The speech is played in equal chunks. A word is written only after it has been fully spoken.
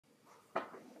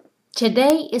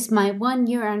Today is my 1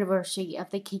 year anniversary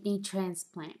of the kidney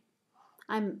transplant.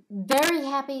 I'm very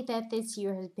happy that this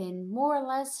year has been more or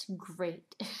less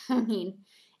great.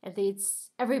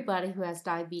 It's everybody who has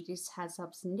diabetes has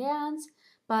ups and downs,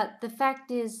 but the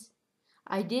fact is,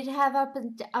 I did have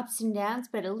ups and downs,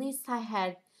 but at least I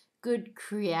had good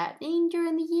creatinine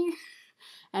during the year,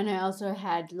 and I also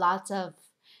had lots of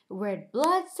red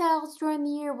blood cells during the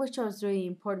year, which was really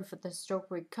important for the stroke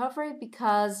recovery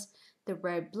because the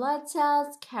red blood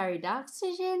cells carried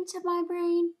oxygen to my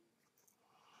brain.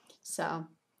 So,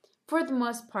 for the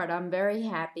most part, I'm very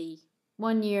happy.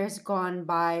 1 year has gone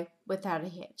by without a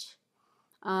hitch.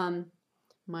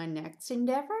 My next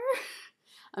endeavor,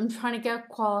 I'm trying to get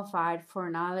qualified for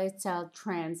an islet cell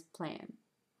transplant.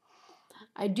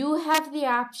 I do have the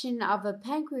option of a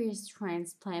pancreas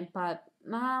transplant, but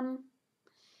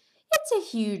it's a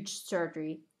huge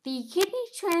surgery. The kidney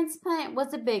transplant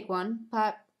was a big one,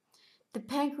 but the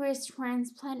pancreas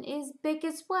transplant is big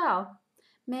as well.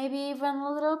 Maybe even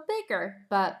a little bigger,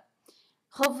 but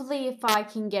hopefully if I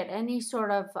can get any sort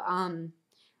of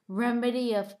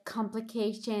remedy of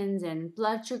complications and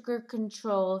blood sugar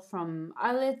control from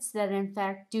islets that in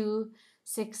fact do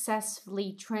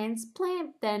successfully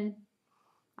transplant, then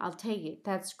I'll take it.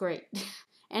 That's great.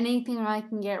 Anything I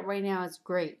can get right now is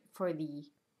great for the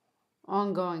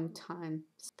ongoing time.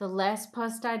 The last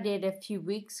post I did a few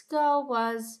weeks ago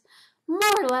was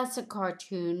more or less a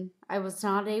cartoon. I was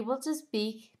not able to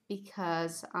speak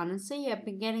because honestly I've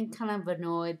been getting kind of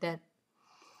annoyed that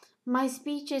my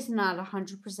speech is not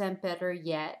 100% better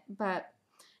yet, but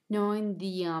knowing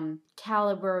the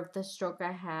caliber of the stroke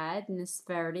I had and the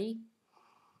severity,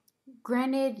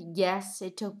 granted, yes,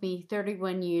 it took me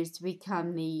 31 years to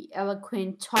become the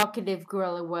eloquent, talkative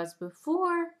girl I was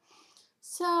before,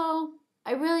 so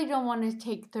I really don't want to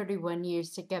take 31 years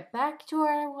to get back to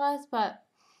where I was, but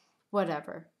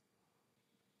whatever.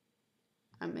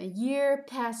 I'm a year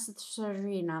past the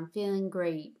surgery and I'm feeling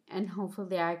great, and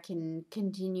hopefully I can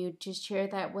continue to share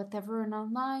that with everyone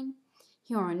online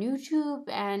here on YouTube,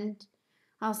 and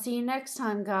I'll see you next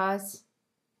time, guys.